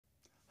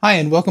Hi,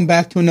 and welcome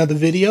back to another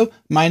video.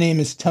 My name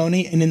is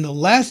Tony, and in the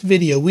last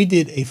video, we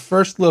did a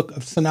first look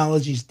of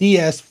Synology's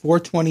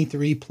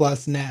DS423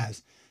 Plus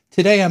NAS.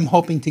 Today, I'm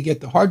hoping to get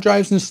the hard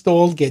drives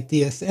installed, get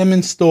DSM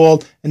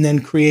installed, and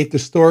then create the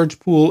storage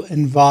pool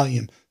and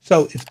volume.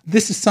 So if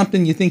this is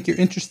something you think you're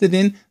interested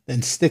in,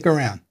 then stick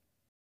around.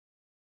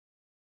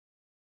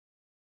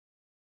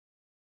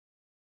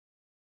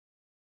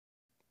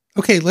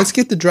 Okay, let's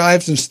get the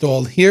drives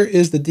installed. Here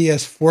is the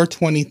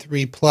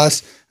DS423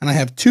 Plus, and I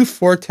have two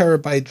 4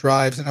 terabyte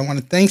drives, and I want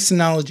to thank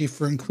Synology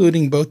for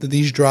including both of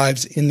these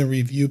drives in the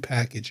review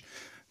package.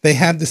 They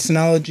have the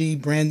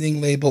Synology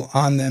branding label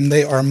on them.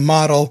 They are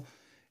model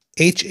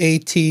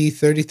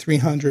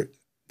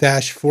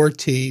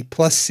HAT3300-4T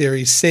Plus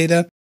Series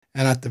SATA,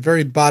 and at the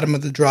very bottom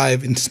of the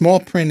drive, in small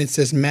print, it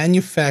says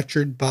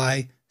manufactured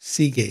by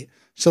Seagate.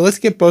 So let's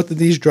get both of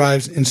these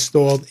drives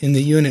installed in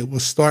the unit. We'll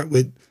start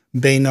with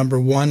bay number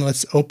 1.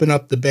 Let's open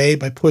up the bay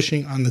by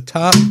pushing on the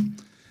top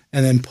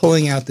and then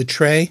pulling out the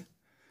tray.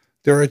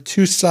 There are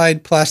two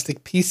side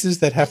plastic pieces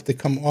that have to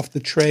come off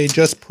the tray.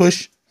 Just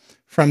push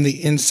from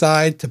the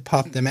inside to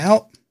pop them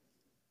out.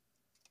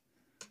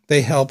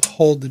 They help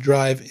hold the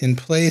drive in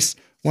place.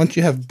 Once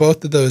you have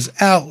both of those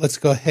out, let's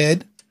go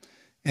ahead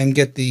and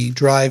get the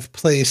drive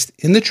placed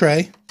in the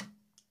tray.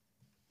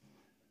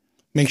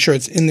 Make sure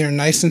it's in there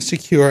nice and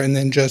secure, and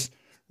then just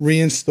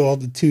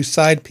reinstall the two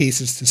side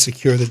pieces to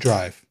secure the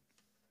drive.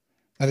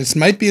 Now this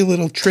might be a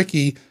little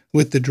tricky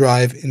with the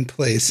drive in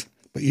place,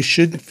 but you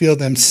should feel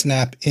them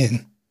snap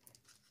in.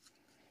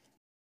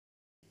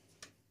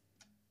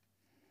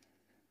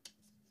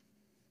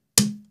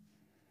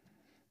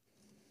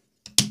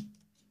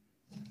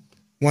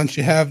 Once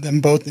you have them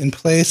both in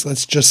place,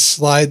 let's just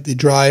slide the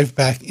drive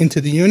back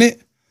into the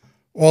unit,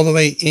 all the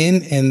way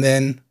in, and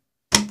then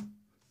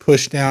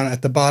push down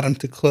at the bottom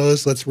to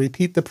close. Let's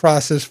repeat the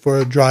process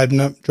for drive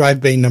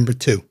bay number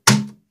 2.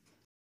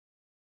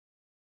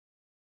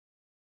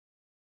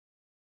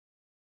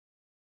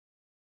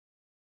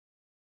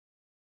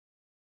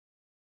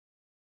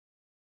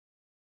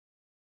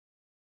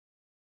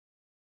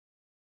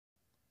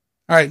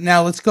 All right,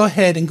 now let's go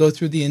ahead and go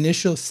through the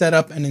initial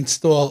setup and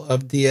install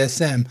of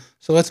DSM.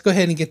 So let's go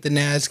ahead and get the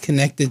NAS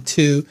connected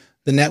to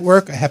the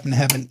network. I happen to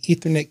have an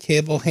Ethernet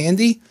cable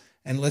handy,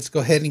 and let's go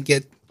ahead and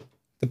get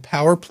the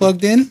power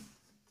plugged in.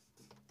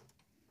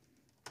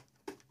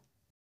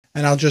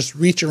 And I'll just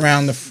reach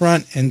around the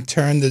front and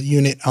turn the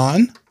unit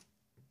on.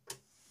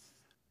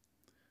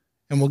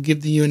 And we'll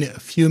give the unit a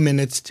few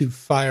minutes to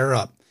fire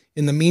up.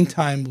 In the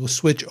meantime, we'll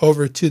switch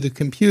over to the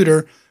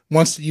computer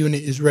once the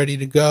unit is ready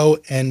to go,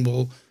 and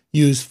we'll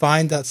use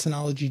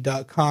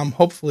find.synology.com,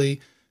 hopefully,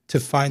 to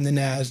find the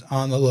NAS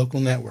on the local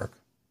network.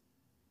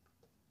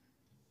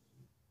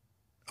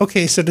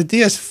 Okay, so the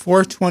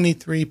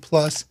DS423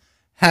 Plus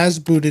has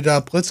booted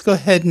up. Let's go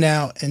ahead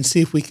now and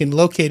see if we can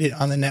locate it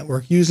on the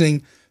network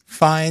using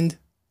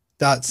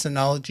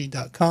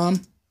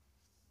find.synology.com.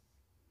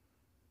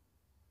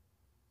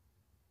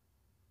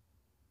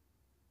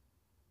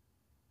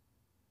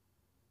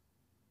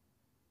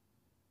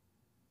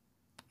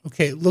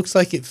 Okay, it looks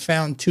like it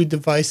found two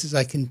devices.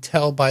 I can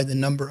tell by the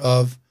number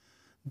of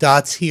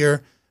dots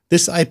here.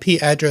 This IP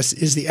address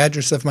is the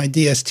address of my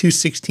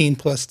DS216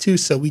 plus 2,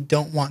 so we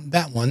don't want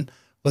that one.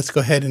 Let's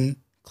go ahead and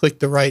click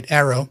the right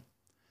arrow.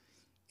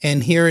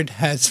 And here it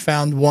has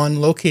found one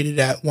located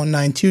at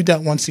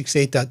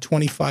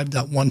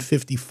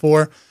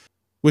 192.168.25.154,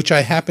 which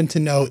I happen to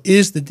know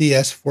is the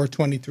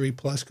DS423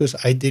 Plus because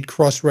I did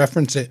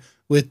cross-reference it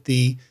with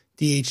the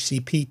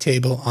DHCP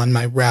table on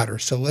my router.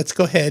 So let's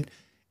go ahead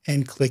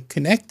and click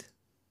connect.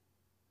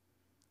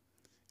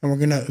 And we're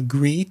going to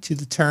agree to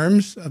the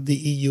terms of the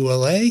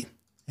EULA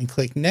and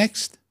click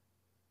next.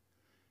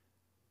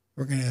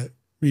 We're going to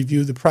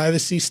review the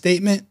privacy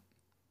statement,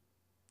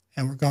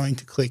 and we're going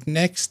to click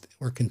next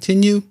or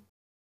continue.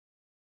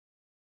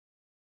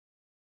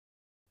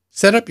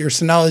 Set up your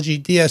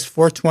Synology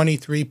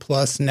DS423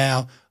 Plus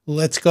now.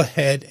 Let's go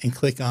ahead and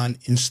click on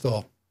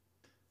install.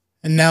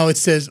 And now it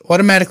says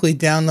automatically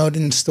download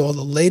and install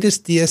the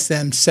latest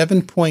DSM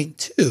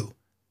 7.2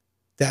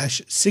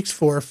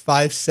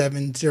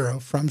 64570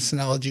 from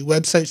Synology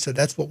website. So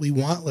that's what we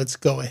want. Let's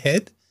go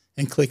ahead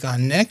and click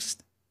on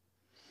next.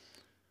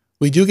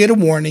 We do get a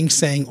warning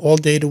saying all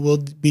data will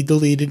be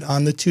deleted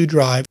on the two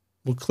drives.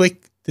 We'll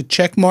click the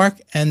check mark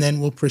and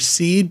then we'll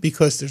proceed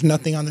because there's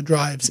nothing on the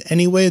drives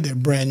anyway. They're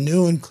brand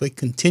new, and click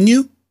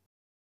continue.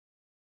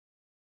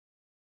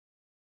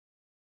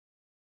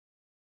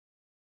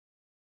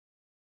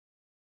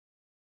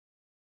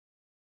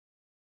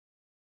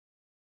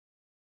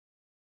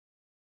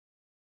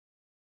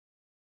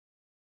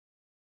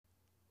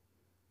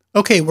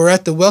 Okay, we're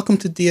at the Welcome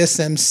to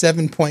DSM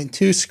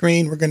 7.2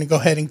 screen. We're going to go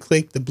ahead and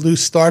click the blue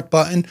Start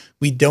button.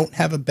 We don't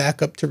have a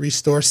backup to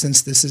restore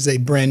since this is a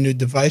brand new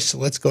device, so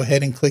let's go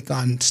ahead and click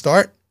on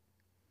Start.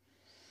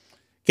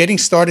 Getting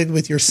started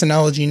with your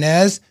Synology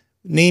NAS.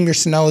 Name your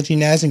Synology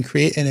NAS and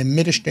create an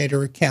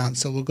administrator account.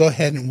 So we'll go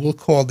ahead and we'll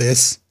call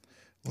this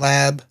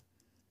Lab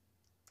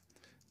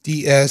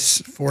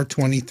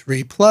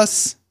DS423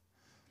 Plus.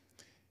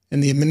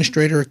 And the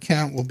administrator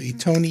account will be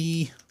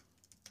Tony,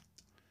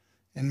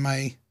 and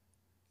my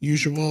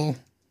usual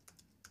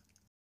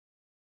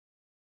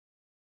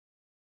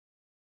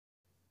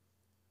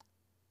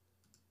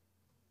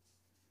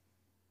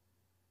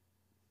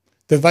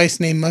device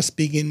name must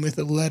begin with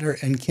a letter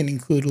and can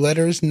include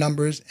letters,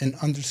 numbers, and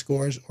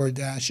underscores or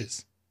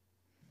dashes.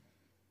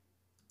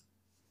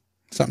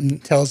 Something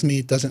tells me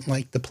it doesn't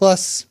like the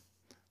plus.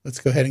 Let's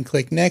go ahead and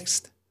click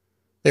next.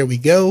 There we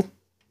go.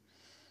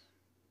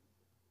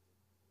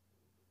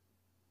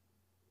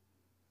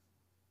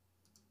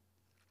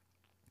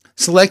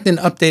 Select an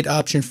update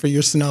option for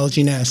your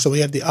Synology NAS. So we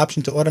have the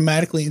option to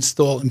automatically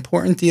install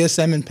important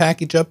DSM and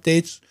package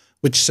updates,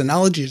 which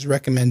Synology is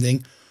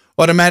recommending,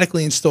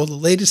 automatically install the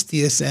latest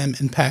DSM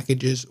and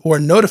packages, or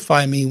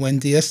notify me when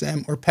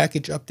DSM or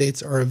package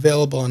updates are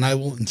available and I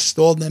will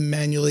install them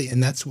manually,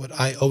 and that's what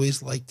I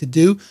always like to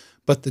do,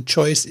 but the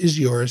choice is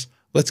yours.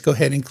 Let's go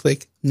ahead and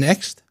click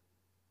Next.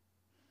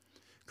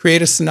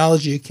 Create a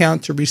Synology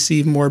account to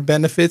receive more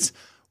benefits.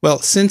 Well,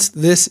 since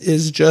this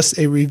is just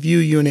a review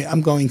unit,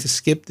 I'm going to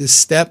skip this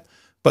step,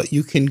 but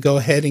you can go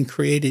ahead and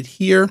create it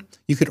here.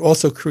 You could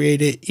also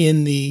create it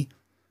in the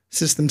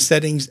system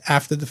settings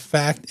after the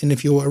fact, and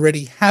if you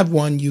already have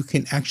one, you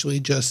can actually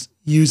just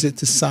use it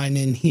to sign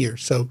in here.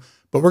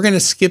 But we're going to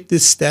skip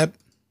this step,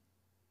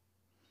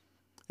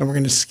 and we're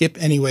going to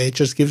skip anyway. It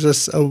just gives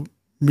us a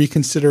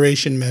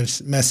reconsideration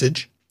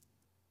message.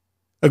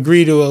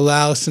 Agree to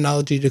allow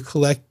Synology to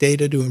collect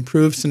data to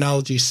improve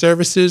Synology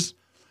services.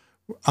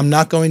 I'm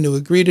not going to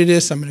agree to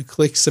this. I'm going to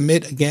click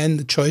Submit. Again,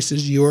 the choice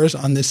is yours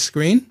on this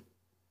screen.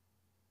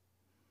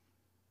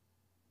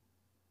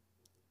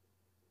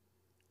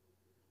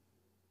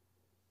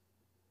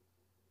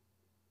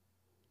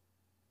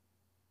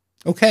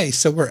 Okay,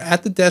 so we're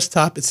at the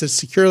desktop. It says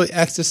securely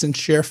access and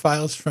share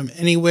files from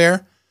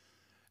anywhere.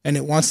 And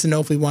it wants to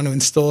know if we want to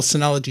install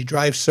Synology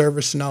Drive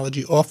Server,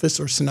 Synology Office,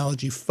 or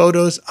Synology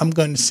Photos. I'm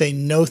going to say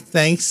no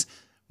thanks.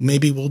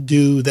 Maybe we'll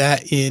do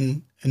that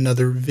in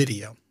another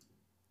video.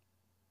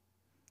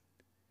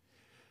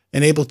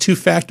 Enable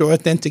two-factor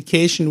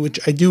authentication, which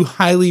I do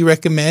highly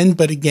recommend,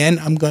 but again,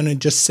 I'm going to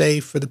just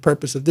say for the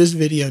purpose of this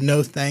video,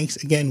 no thanks.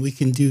 Again, we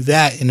can do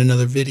that in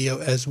another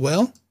video as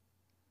well.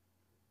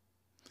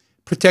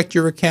 Protect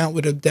your account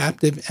with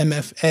adaptive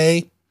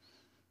MFA.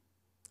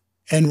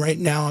 And right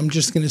now, I'm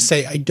just going to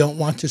say I don't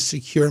want to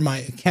secure my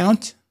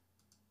account.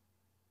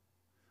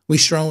 We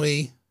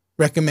strongly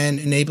recommend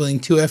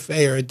enabling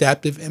 2FA or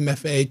adaptive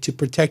MFA to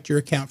protect your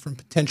account from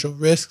potential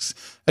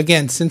risks.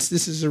 Again, since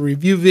this is a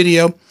review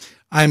video,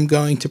 I'm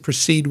going to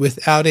proceed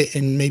without it,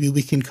 and maybe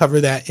we can cover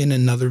that in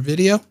another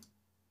video.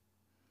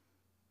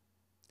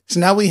 So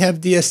now we have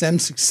DSM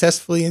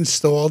successfully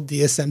installed,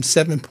 DSM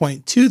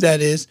 7.2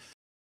 that is.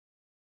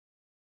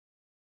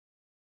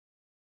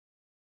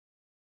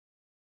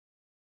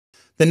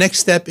 The next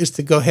step is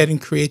to go ahead and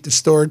create the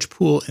storage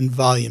pool and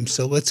volume.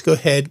 So let's go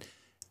ahead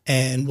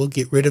and we'll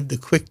get rid of the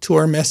quick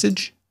tour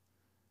message.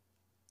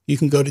 You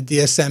can go to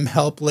DSM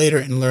help later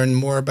and learn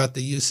more about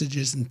the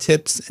usages and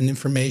tips and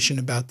information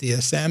about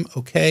DSM.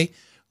 Okay,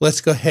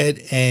 let's go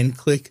ahead and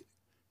click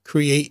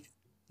Create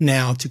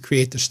Now to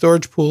create the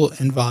storage pool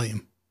and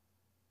volume.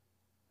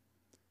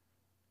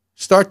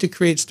 Start to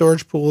create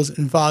storage pools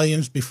and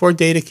volumes. Before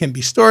data can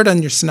be stored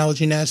on your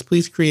Synology NAS,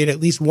 please create at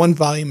least one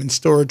volume and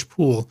storage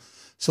pool.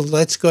 So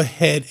let's go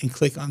ahead and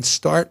click on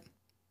Start.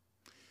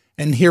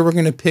 And here we're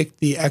going to pick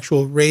the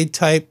actual RAID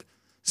type.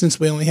 Since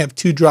we only have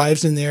 2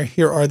 drives in there,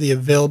 here are the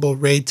available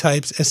RAID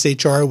types: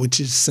 SHR,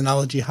 which is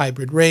Synology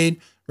Hybrid RAID,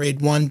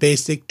 RAID 1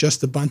 Basic,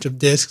 just a bunch of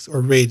disks,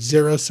 or RAID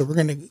 0. So we're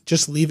going to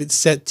just leave it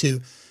set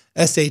to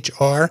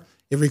SHR.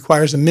 It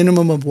requires a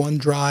minimum of 1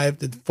 drive.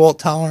 The default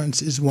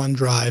tolerance is 1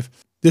 drive.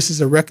 This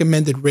is a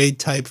recommended RAID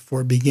type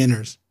for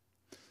beginners.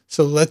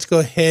 So let's go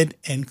ahead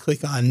and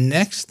click on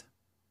Next.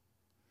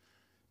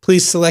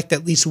 Please select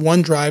at least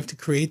 1 drive to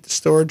create the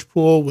storage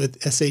pool with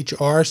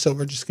SHR. So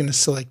we're just going to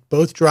select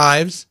both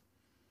drives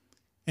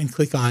and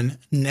click on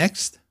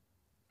Next.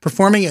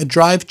 Performing a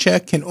drive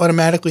check can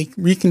automatically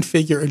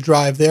reconfigure a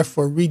drive,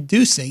 therefore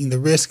reducing the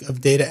risk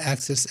of data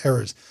access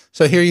errors.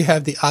 So here you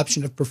have the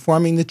option of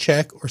performing the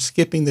check or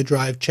skipping the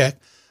drive check.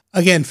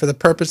 Again, for the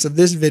purpose of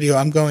this video,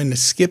 I'm going to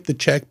skip the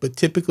check, but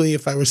typically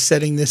if I was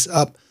setting this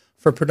up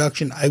for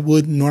production, I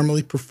would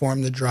normally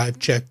perform the drive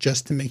check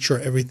just to make sure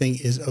everything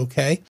is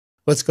okay.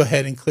 Let's go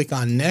ahead and click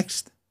on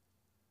Next.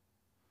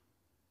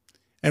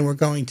 And we're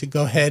going to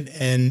go ahead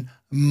and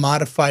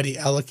modify the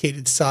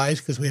allocated size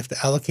because we have to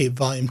allocate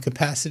volume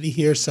capacity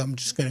here. So I'm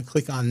just going to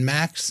click on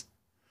Max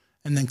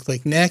and then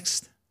click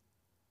Next.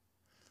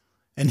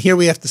 And here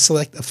we have to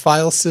select a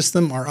file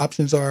system. Our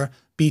options are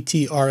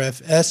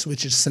BTRFS,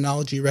 which is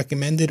Synology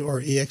recommended, or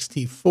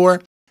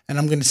ext4. And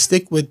I'm going to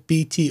stick with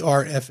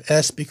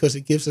BTRFS because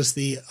it gives us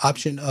the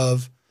option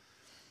of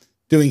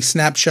doing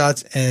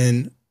snapshots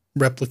and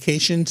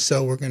replication.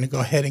 So we're going to go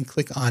ahead and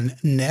click on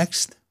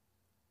Next.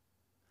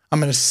 I'm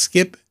going to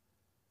skip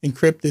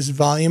encrypt this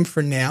volume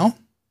for now.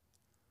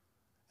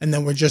 And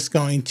then we're just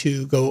going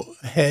to go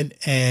ahead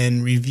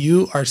and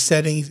review our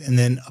settings and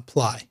then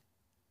apply.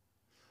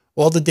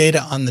 All the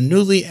data on the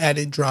newly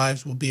added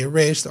drives will be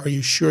erased. Are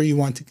you sure you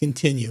want to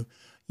continue?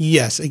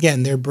 Yes,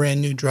 again, they're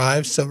brand new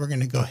drives, so we're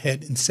going to go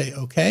ahead and say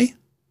OK.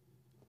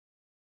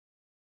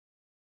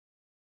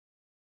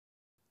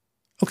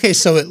 Okay,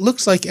 so it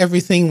looks like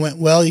everything went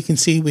well. You can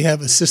see we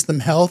have a system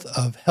health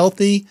of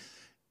healthy,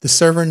 the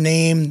server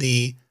name,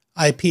 the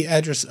IP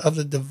address of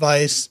the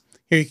device.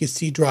 Here you can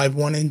see drive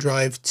 1 and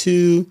drive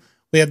 2.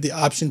 We have the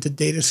option to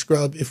data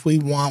scrub if we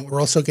want. We're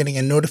also getting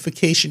a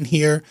notification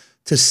here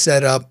to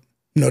set up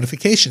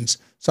notifications.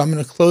 So I'm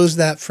going to close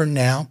that for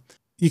now.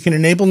 You can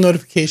enable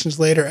notifications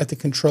later at the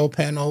control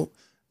panel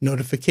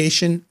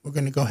notification. We're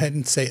going to go ahead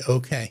and say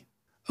OK.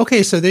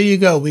 Okay, so there you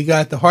go. We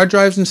got the hard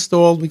drives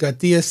installed, we got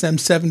DSM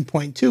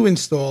 7.2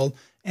 installed,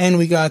 and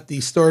we got the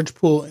storage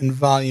pool and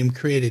volume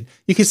created.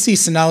 You can see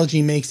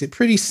Synology makes it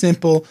pretty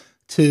simple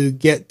to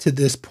get to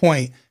this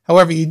point.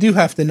 However, you do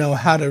have to know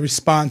how to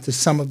respond to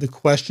some of the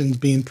questions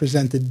being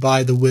presented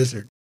by the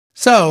wizard.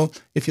 So,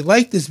 if you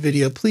like this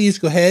video, please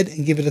go ahead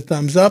and give it a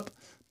thumbs up.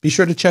 Be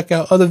sure to check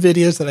out other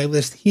videos that I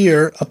list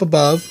here up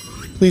above.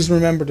 Please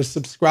remember to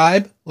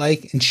subscribe,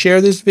 like, and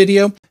share this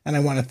video. And I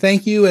want to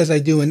thank you, as I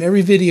do in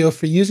every video,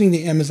 for using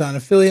the Amazon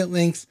affiliate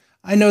links.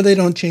 I know they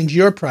don't change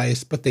your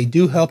price, but they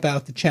do help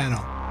out the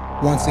channel.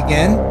 Once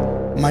again,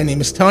 my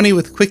name is Tony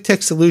with Quick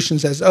Tech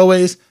Solutions. As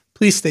always,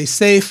 please stay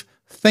safe.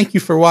 Thank you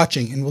for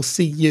watching, and we'll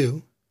see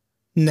you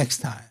next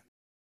time.